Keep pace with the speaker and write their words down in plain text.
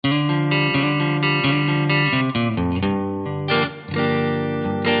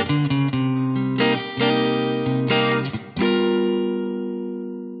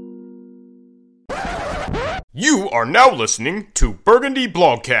are now listening to Burgundy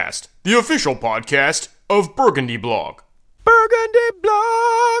Blogcast, the official podcast of Burgundy Blog. Burgundy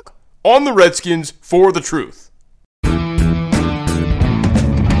Blog! On the Redskins for the truth.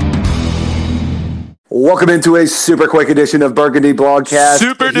 Welcome into a super quick edition of Burgundy Blogcast.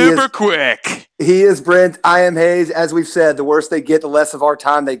 Super duper quick. He is Brent. I am Hayes. As we've said, the worse they get, the less of our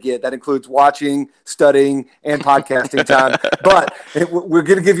time they get. That includes watching, studying, and podcasting time. But we're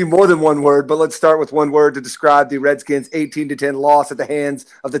going to give you more than one word, but let's start with one word to describe the Redskins' 18-10 loss at the hands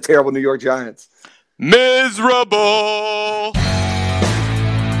of the terrible New York Giants. Miserable.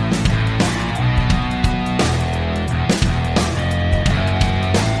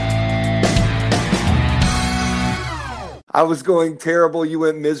 I was going terrible. You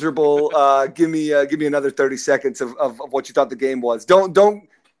went miserable. Give me another 30 seconds of what you thought the game was. Don't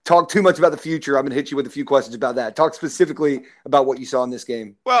talk too much about the future. I'm going to hit you with a few questions about that. Talk specifically about what you saw in this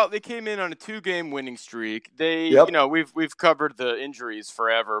game. Well, they came in on a 2-game winning streak. We've covered the injuries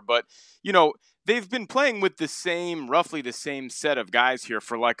forever, but they've been playing with roughly the same set of guys here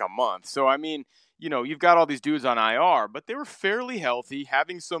for like a month. So I mean, you've got all these dudes on IR, but they were fairly healthy,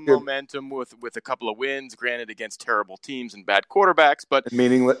 having some momentum with a couple of wins, granted against terrible teams and bad quarterbacks, but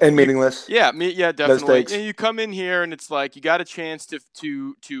meaningless. Yeah, definitely. And you come in here and it's like you got a chance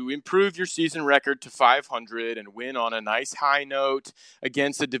to improve your season record to 500 and win on a nice high note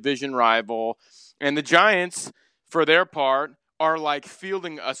against a division rival. And the Giants, for their part, are like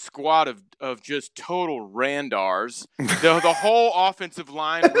fielding a squad of just total randars. The whole offensive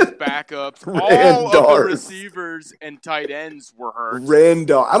line was backups. All of the receivers and tight ends were hurt.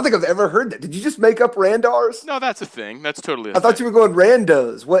 Randar. I don't think I've ever heard that. Did you just make up randars? No, that's a thing. That's totally a thing. I thought you were going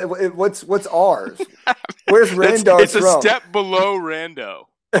randos. What's ours? Where's randars it's from? It's a step below rando.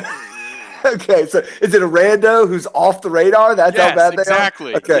 Okay, so is it a rando who's off the radar? That's how bad they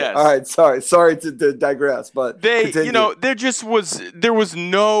exactly. are? Okay, yes. All right, sorry to digress, but there was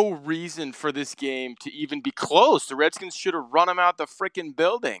no reason for this game to even be close. The Redskins should have run them out the freaking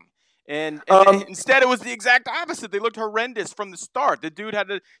building. And instead, it was the exact opposite. They looked horrendous from the start. The dude had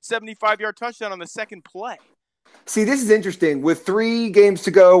a 75-yard touchdown on the second play. See, this is interesting. With 3 games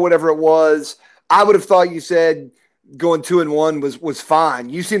to go, whatever it was, I would have thought you said going 2-1 was fine.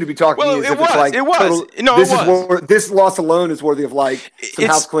 You seem to be talking as if it's like total, this loss alone is worthy of like some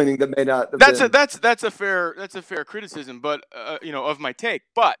house cleaning that may not. That's a fair criticism, but of my take.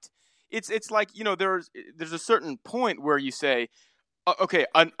 But it's like there's a certain point where you say, okay,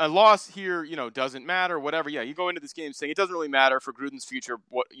 a loss here doesn't matter, whatever. Yeah, you go into this game saying it doesn't really matter for Gruden's future,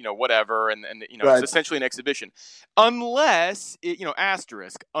 whatever, and right. It's essentially an exhibition, unless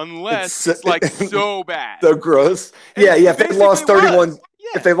asterisk, unless it's like so bad, so gross. And if they lost 31.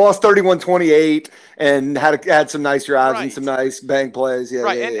 If they lost 31-28 and had some nice drives and some nice bang plays, and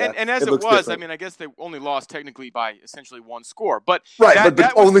as it was, different. I mean, I guess they only lost technically by essentially 1 score, but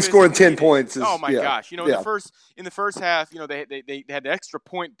but only scoring 10 points. Oh my gosh! In the first half, they had the extra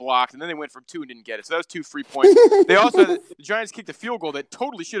point blocked, and then they went for 2 and didn't get it. So that was 2 free points. They also the Giants kicked a field goal that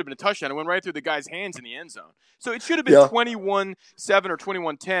totally should have been a touchdown. It went right through the guy's hands in the end zone. So it should have been 21-7 or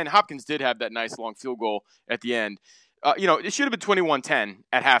 21-10. Hopkins did have that nice long field goal at the end. It should have been 21-10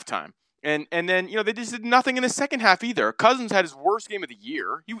 at halftime. And then, they just did nothing in the second half either. Cousins had his worst game of the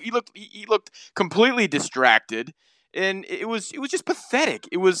year. He looked completely distracted, and it was just pathetic.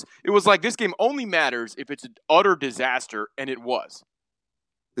 It was like this game only matters if it's an utter disaster, and it was.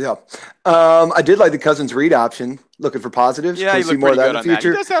 Yeah. I did like the Cousins read option, looking for positives. Yeah, he looked more pretty of good on that. He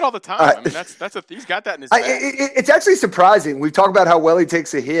does that all the time. I mean, he's got that in his bag. It's actually surprising. We talk about how well he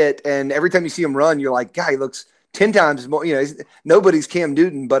takes a hit, and every time you see him run, you're like, God, he looks 10 times more. Nobody's Cam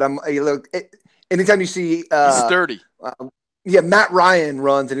Newton, but anytime you see he's sturdy. Matt Ryan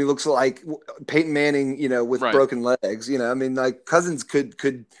runs and he looks like Peyton Manning, with broken legs. I mean, like Cousins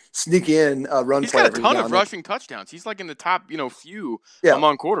could sneak in a run play. He's got a ton of rushing touchdowns. He's like in the top, few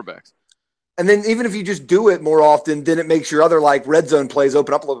among quarterbacks. And then even if you just do it more often, then it makes your other like red zone plays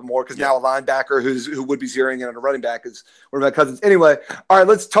open up a little bit more because now a linebacker who would be zeroing in on a running back is one of my Cousins. Anyway, all right,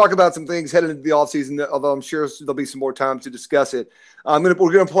 let's talk about some things heading into the offseason, although I'm sure there'll be some more time to discuss it. We're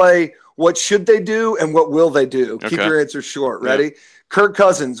going to play what should they do and what will they do. Okay. Keep your answers short. Ready? Yeah. Kirk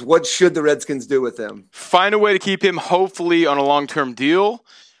Cousins, what should the Redskins do with him? Find a way to keep him hopefully on a long-term deal.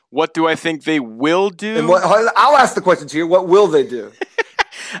 What do I think they will do? And I'll ask the question to you. What will they do?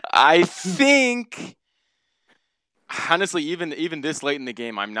 I think, honestly, even this late in the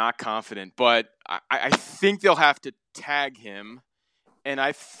game, I'm not confident. But I think they'll have to tag him, and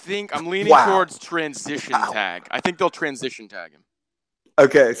I think I'm leaning towards transition tag. I think they'll transition tag him.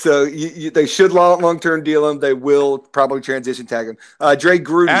 Okay, so they should long-term deal him. They will probably transition tag him. Dre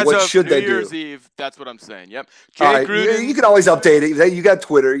Gruden, As what of should New they Year's do? Eve, that's what I'm saying. Yep. All Jay right, Gruden. you can always update it. You got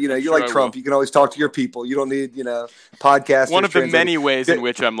Twitter. You're sure like I Trump. will. You can always talk to your people. You don't need podcasters. One of the translating. many ways in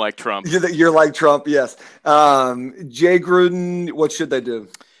which I'm like Trump. You're like Trump. Yes. Jay Gruden, what should they do?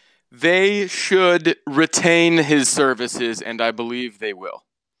 They should retain his services, and I believe they will.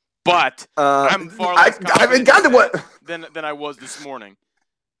 But I'm far less confident than I was this morning.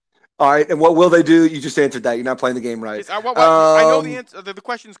 All right, and what will they do? You just answered that. You're not playing the game right. I know the answer. The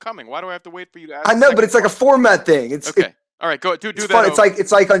question's coming. Why do I have to wait for you to ask? I know, but it's like a format thing. Okay. All right, go do it's that. Fun.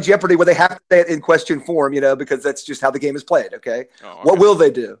 It's like on Jeopardy where they have to say it in question form, because that's just how the game is played. Okay. Oh, okay. What will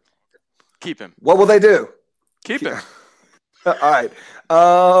they do? Keep him. What will they do? Keep him. All right.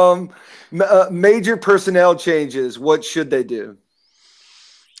 Major personnel changes. What should they do?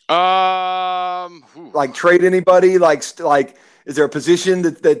 Like trade anybody? Like, is there a position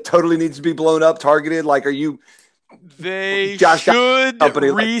that totally needs to be blown up, targeted? Like, are you? They should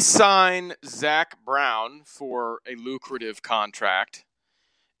re-sign Zach Brown for a lucrative contract,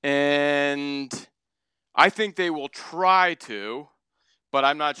 and I think they will try to, but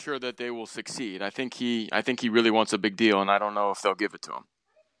I'm not sure that they will succeed. I think he really wants a big deal, and I don't know if they'll give it to him.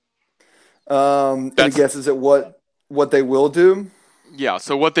 Any guesses at what they will do? Yeah,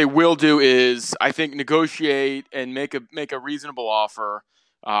 so what they will do is, I think, negotiate and make a reasonable offer.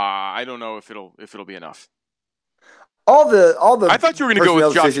 I don't know if it'll be enough. All the. I thought you were going to go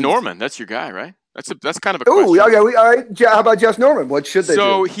with Josh Norman. That's your guy, right? That's kind of a question. Oh, okay. All right. How about Josh Norman? What should they do?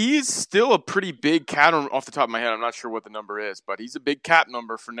 So he's still a pretty big cap off the top of my head. I'm not sure what the number is, but he's a big cap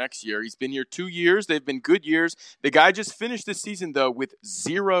number for next year. He's been here 2 years. They've been good years. The guy just finished this season though with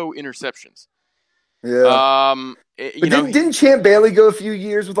 0 interceptions. Yeah. Didn't Champ Bailey go a few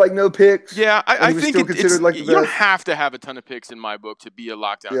years with no picks? Yeah, I think it's you don't have to have a ton of picks in my book to be a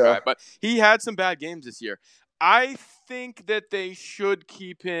lockdown guy, but he had some bad games this year. I think that they should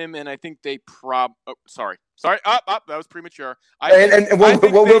keep him, and I think they sorry. That was premature. And what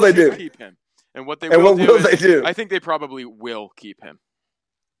will they do? Keep him, and what will they do? I think they probably will keep him.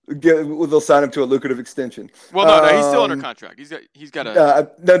 They'll sign him to a lucrative extension. Well, no, he's still under contract. He's got a.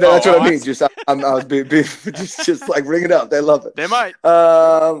 No, that's what I mean. I was being just like ring it up. They love it. They might.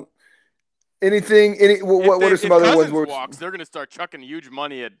 What are some other ones? Walks, they're going to start chucking huge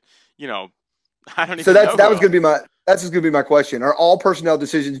money at I don't even so know. That was going to be my question. Are all personnel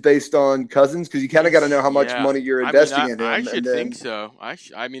decisions based on Cousins? Because you kind of got to know how much money you're investing in him. I should think so.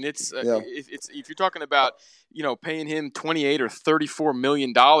 I mean, it's if you're talking about paying him $28 or $34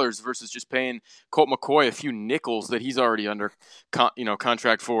 million versus just paying Colt McCoy a few nickels that he's already under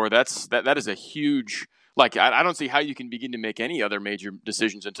contract for. That is a huge. I don't see how you can begin to make any other major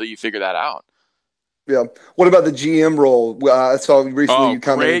decisions until you figure that out. Yeah. What about the GM role? I saw recently you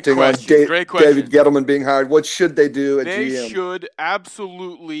commented on David Gettleman being hired. What should they do at GM? They should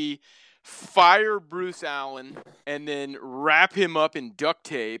absolutely fire Bruce Allen and then wrap him up in duct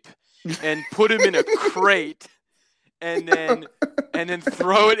tape and put him in a crate and then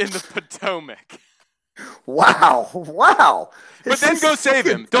throw it in the Potomac. Wow. But then go save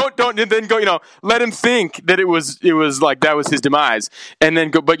him. Don't then go, let him think that it was like that was his demise. And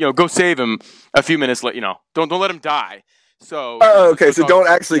then go save him a few minutes later, don't let him die. So okay, so don't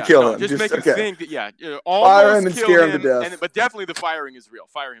actually kill him. Just make him think that fire him and scare him to death. But definitely the firing is real.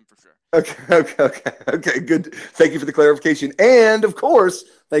 Fire him for sure. Okay, good. Thank you for the clarification. And of course,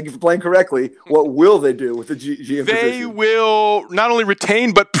 thank you for playing correctly. What will they do with the GM position? They will not only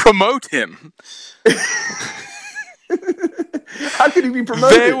retain but promote him. How could he be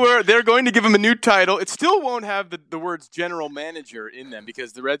promoted? They're going to give him a new title. It still won't have the words general manager in them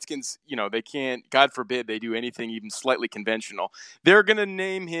because the Redskins, they can't, God forbid, they do anything even slightly conventional. They're going to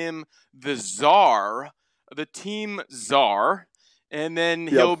name him the Czar, the team czar, and then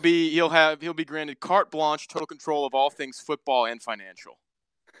he'll be granted carte blanche, total control of all things football and financial.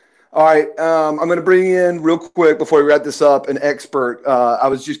 All right, I'm going to bring in real quick before we wrap this up an expert. I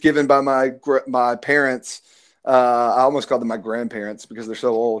was just given by my parents. I almost called them my grandparents because they're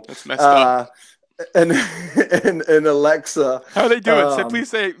so old. That's messed up. And Alexa. How are they doing? Please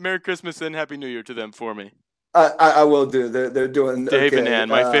say Merry Christmas and Happy New Year to them for me. I will do. They're doing Dave okay. and Ann,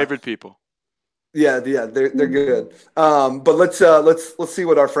 my favorite people. Yeah, they're good. But let's see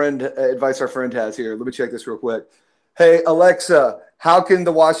what advice our friend has here. Let me check this real quick. Hey Alexa, how can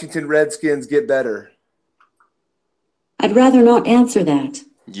the Washington Redskins get better? I'd rather not answer that.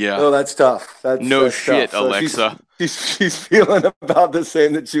 Yeah. Oh, that's tough. That's shit, tough. So Alexa. she's feeling about the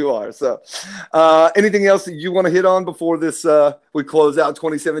same that you are. So, anything else that you want to hit on before this we close out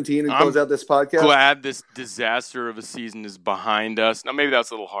 2017 and close out this podcast? Glad this disaster of a season is behind us. Now, maybe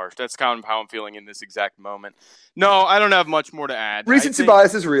that's a little harsh. That's kind of how I'm feeling in this exact moment. No, I don't have much more to add. Recency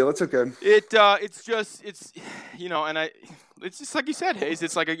bias is real. It's okay. It's just it's just like you said, Hayes.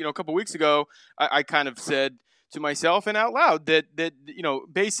 It's like a couple weeks ago, I kind of said to myself and out loud that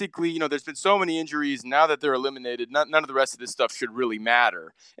basically there's been so many injuries now that they're eliminated. None of the rest of this stuff should really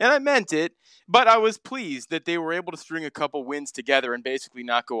matter, and I meant it. But I was pleased that they were able to string a couple wins together and basically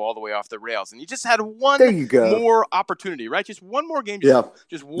not go all the way off the rails. And you just had one more opportunity, right? Just one more game.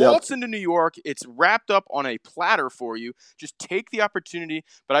 Just waltz into New York. It's wrapped up on a platter for you. Just take the opportunity.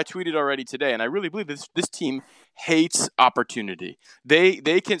 But I tweeted already today, and I really believe this team hates opportunity.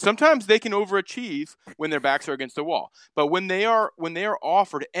 They can sometimes they can overachieve when their backs are against the wall. But when they are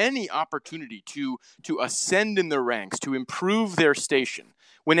offered any opportunity to ascend in the ranks, to improve their station,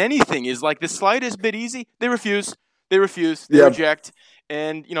 when anything is like the slightest bit easy, they refuse. They reject,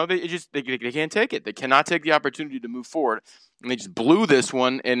 and they can't take it. They cannot take the opportunity to move forward, and they just blew this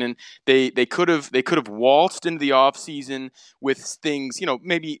one. And then they could have waltzed into the off season with things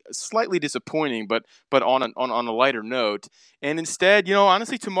maybe slightly disappointing, but on a lighter note. And instead,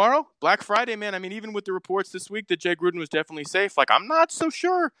 honestly, tomorrow, Black Friday, man. I mean, even with the reports this week that Jay Gruden was definitely safe, like I'm not so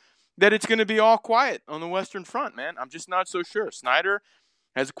sure that it's going to be all quiet on the Western Front, man. I'm just not so sure. Snyder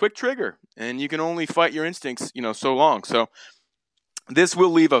has a quick trigger, and you can only fight your instincts, so long. So this will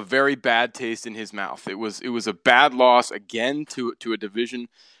leave a very bad taste in his mouth. It was a bad loss again to a division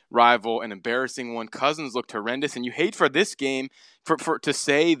rival, an embarrassing one. Cousins looked horrendous, and you hate for this game for to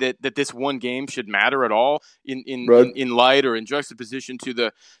say that this one game should matter at all in light or in juxtaposition to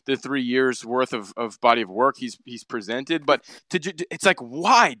the 3 years worth of body of work he's presented. But it's like,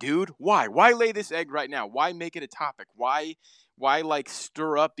 why, dude? Why lay this egg right now? Why make it a topic? Why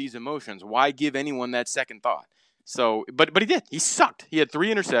stir up these emotions? Why give anyone that second thought? So, but he did. He sucked. He had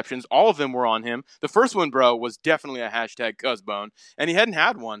 3 interceptions. All of them were on him. The first one, bro, was definitely a hashtag Cuzbone, and he hadn't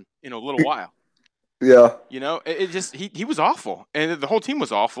had one in a little while. Yeah. It just he was awful, and the whole team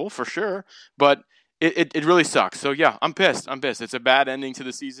was awful for sure. But it really sucks. So yeah, I'm pissed. It's a bad ending to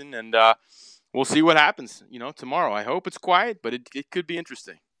the season, and we'll see what happens. Tomorrow. I hope it's quiet, but it could be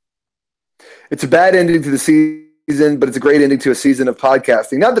interesting. It's a bad ending to the season, but it's a great ending to a season of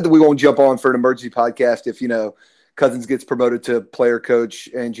podcasting. Not that we won't jump on for an emergency podcast if Cousins gets promoted to player coach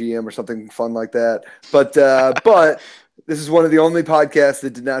and GM or something fun like that. But this is one of the only podcasts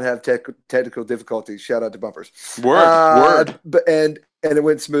that did not have technical difficulties. Shout out to Bumpers. Word. And it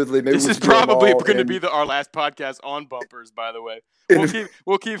went smoothly. Maybe this is probably going to be our last podcast on Bumpers, by the way.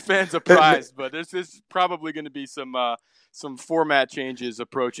 We'll keep fans apprised, but there's probably going to be some format changes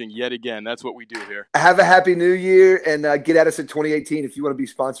approaching yet again. That's what we do here. Have a happy new year, and get at us in 2018 if you want to be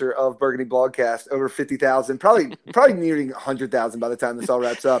sponsor of Burgundy Blogcast. Over 50,000, probably nearing 100,000 by the time this all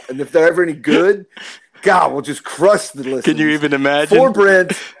wraps up. And if they're ever any good, God, we'll just crush the list. Can you even imagine? For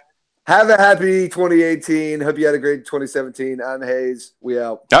Brent, have a happy 2018. Hope you had a great 2017. I'm Hayes. We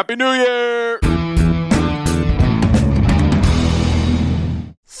out. Happy New Year!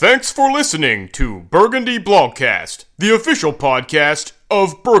 Thanks for listening to Burgundy Blogcast, the official podcast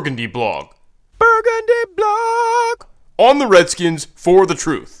of Burgundy Blog. Burgundy Blog! On the Redskins for the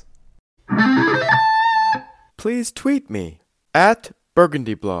truth. Please tweet me at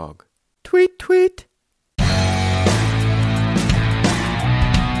Burgundy Blog. Tweet.